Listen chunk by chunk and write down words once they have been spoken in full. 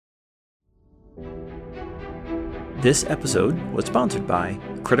This episode was sponsored by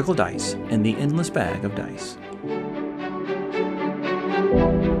Critical Dice and the Endless Bag of Dice.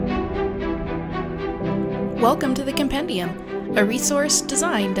 Welcome to the Compendium, a resource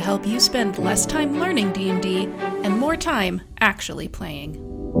designed to help you spend less time learning D&D and more time actually playing.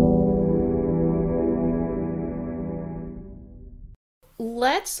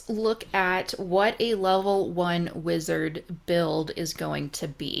 Let's look at what a level 1 wizard build is going to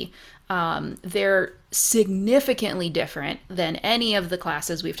be. They're significantly different than any of the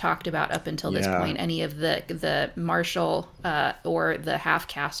classes we've talked about up until this point, any of the martial or the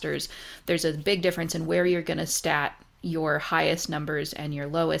half-casters. There's a big difference in where you're going to stat your highest numbers and your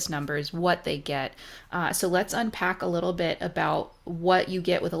lowest numbers, what they get. So let's unpack a little bit about what you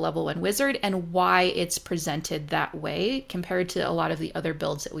get with a level 1 wizard and why it's presented that way compared to a lot of the other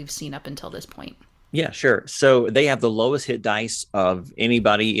builds that we've seen up until this point. Yeah, sure. So they have the lowest hit dice of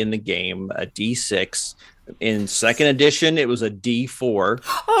anybody in the game, a D6. In second edition, it was a D4.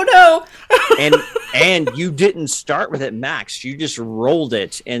 Oh no! and you didn't start with it max. You just rolled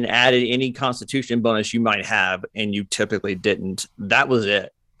it and added any constitution bonus you might have, and you typically didn't. That was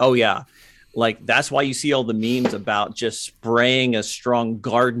it. Oh yeah. Like that's why you see all the memes about just spraying a strong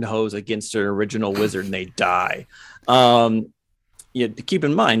garden hose against an original wizard and they die. To keep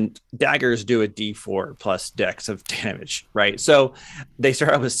in mind, daggers do a D4 plus dex of damage, right? So they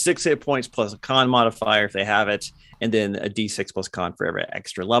start out with 6 hit points plus a con modifier if they have it, and then a D6 plus con for every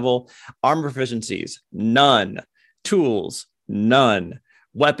extra level. Armor proficiencies, none. Tools, none.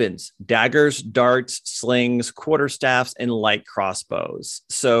 Weapons, daggers, darts, slings, quarterstaffs, and light crossbows.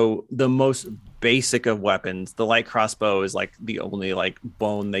 So the most basic of weapons, the light crossbow is like the only like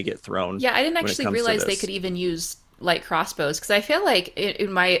bone they get thrown. Yeah, I didn't actually realize they could even use light crossbows, because I feel like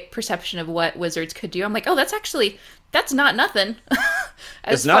in my perception of what wizards could do, I'm like, oh, that's not nothing.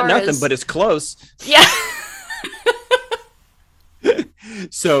 It's not nothing, but it's close. Yeah.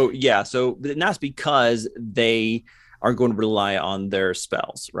 So that's because they are going to rely on their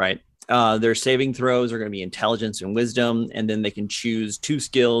spells, right? Their saving throws are going to be intelligence and wisdom, and then they can choose 2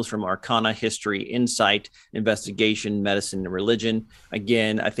 skills from Arcana, History, Insight, Investigation, Medicine, and Religion.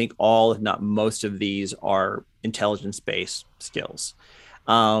 Again, I think all, if not most of these are intelligence-based skills.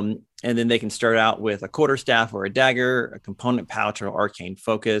 And then they can start out with a quarterstaff or a dagger, a component pouch or arcane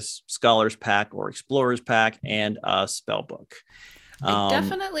focus, scholar's pack or explorer's pack, and a spell book. I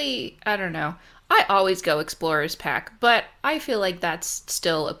don't know. I always go explorer's pack, but I feel like that's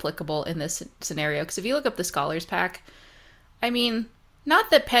still applicable in this scenario. Because if you look up the scholar's pack, I mean,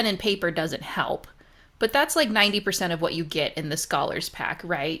 not that pen and paper doesn't help, but that's like 90% of what you get in the scholar's pack,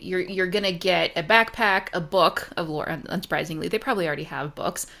 right? You're going to get a backpack, a book of lore, unsurprisingly, they probably already have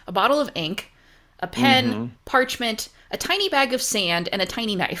books, a bottle of ink, a pen, parchment, a tiny bag of sand, and a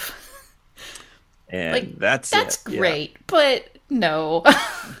tiny knife. And like, that's great, but no.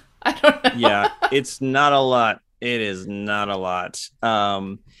 I don't know. Yeah, it's not a lot. It is not a lot.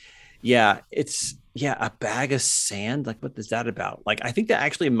 It's a bag of sand. Like, what is that about? Like, I think that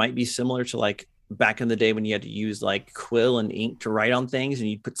actually might be similar to like back in the day when you had to use like quill and ink to write on things, and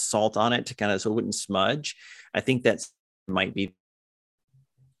you'd put salt on it to kind of so it wouldn't smudge. I think that might be.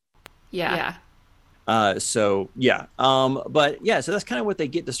 Yeah. So that's kind of what they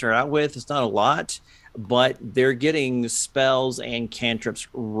get to start out with. It's not a lot, but they're getting spells and cantrips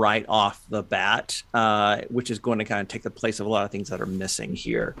right off the bat, which is going to kind of take the place of a lot of things that are missing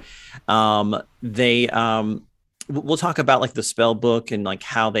here. We'll talk about like the spell book and like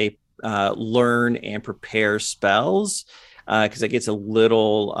how they learn and prepare spells, because it gets a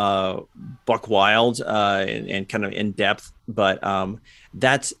little buck wild and kind of in depth, but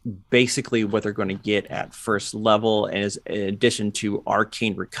that's basically what they're going to get at first level, and is in addition to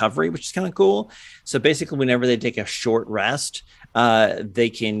arcane recovery, which is kind of cool. So basically, whenever they take a short rest, they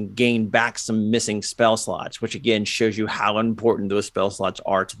can gain back some missing spell slots, which again shows you how important those spell slots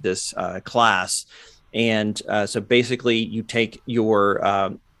are to this class. And so basically, you take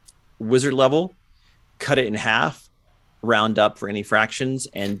your wizard level, cut it in half, round up for any fractions,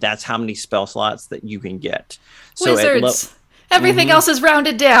 and that's how many spell slots that you can get. So wizards. Everything else is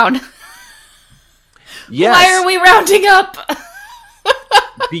rounded down. Yes. Why are we rounding up?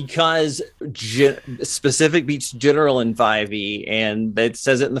 Because specific beats general in 5e, and it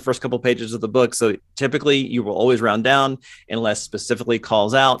says it in the first couple pages of the book. So typically you will always round down unless specifically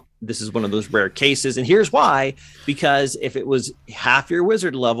calls out. This is one of those rare cases, and here's why. Because if it was half your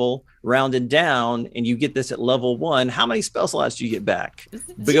wizard level rounded down and you get this at level 1, how many spell slots do you get back?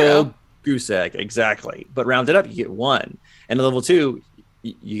 Big old goose egg, exactly. But rounded up, you get 1. And at level 2,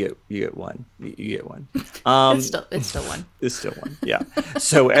 You get one. You get one. It's still one. It's still one. Yeah.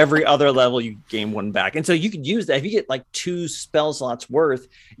 So every other level you gain one back. And so you could use that. If you get like 2 spell slots worth,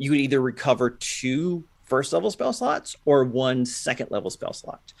 you would either recover 2 first level spell slots or 1 second level spell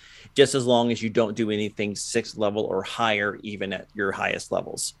slot, just as long as you don't do anything 6th level or higher, even at your highest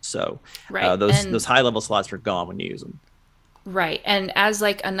levels. So those high level slots are gone when you use them. Right. And as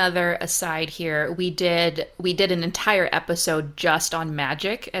like another aside here, we did an entire episode just on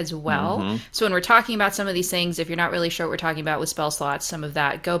magic as well. Mm-hmm. So when we're talking about some of these things, if you're not really sure what we're talking about with spell slots, some of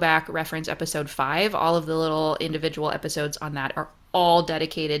that, go back, reference episode 5. All of the little individual episodes on that are all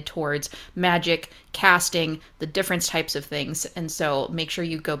dedicated towards magic, casting, the different types of things. And so make sure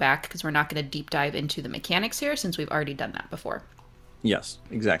you go back, because we're not going to deep dive into the mechanics here since we've already done that before. Yes,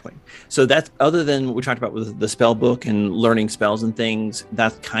 exactly. So that's, other than what we talked about with the spell book and learning spells and things,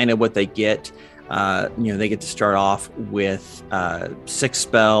 that's kind of what they get. They get to start off with 6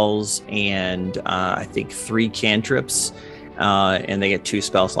 spells and I think 3 cantrips, and they get 2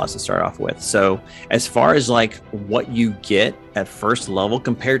 spell slots to start off with. So as far as like what you get at first level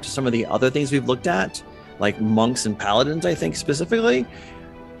compared to some of the other things we've looked at, like monks and paladins, I think specifically,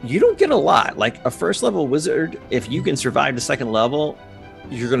 you don't get a lot. Like a first level wizard, if you can survive the second level,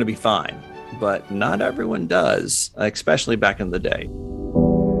 you're going to be fine. But not everyone does, especially back in the day.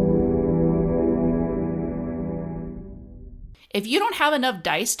 If you don't have enough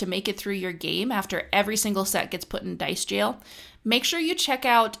dice to make it through your game after every single set gets put in dice jail, make sure you check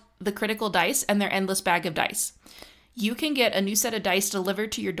out the Critical Dice and their Endless Bag of Dice. You can get a new set of dice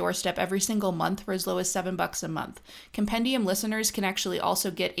delivered to your doorstep every single month for as low as $7 a month. Compendium listeners can actually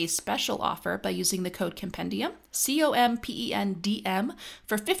also get a special offer by using the code Compendium, COMPENDM,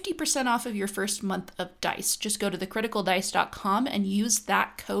 for 50% off of your first month of dice. Just go to thecriticaldice.com and use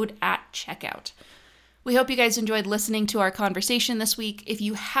that code at checkout. We hope you guys enjoyed listening to our conversation this week. If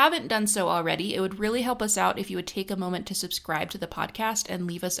you haven't done so already, it would really help us out if you would take a moment to subscribe to the podcast and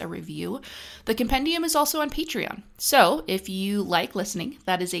leave us a review. The Compendium is also on Patreon. So if you like listening,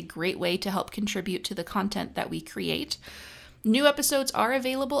 that is a great way to help contribute to the content that we create. New episodes are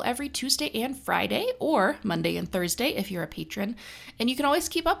available every Tuesday and Friday, or Monday and Thursday if you're a patron. And you can always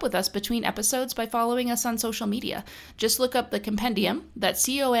keep up with us between episodes by following us on social media. Just look up the Compendium, that's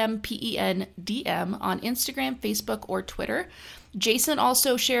COMPENDM, on Instagram, Facebook, or Twitter. Jason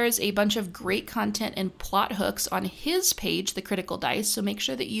also shares a bunch of great content and plot hooks on his page, The Critical Dice, so make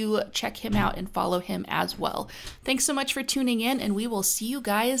sure that you check him out and follow him as well. Thanks so much for tuning in, and we will see you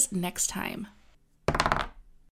guys next time.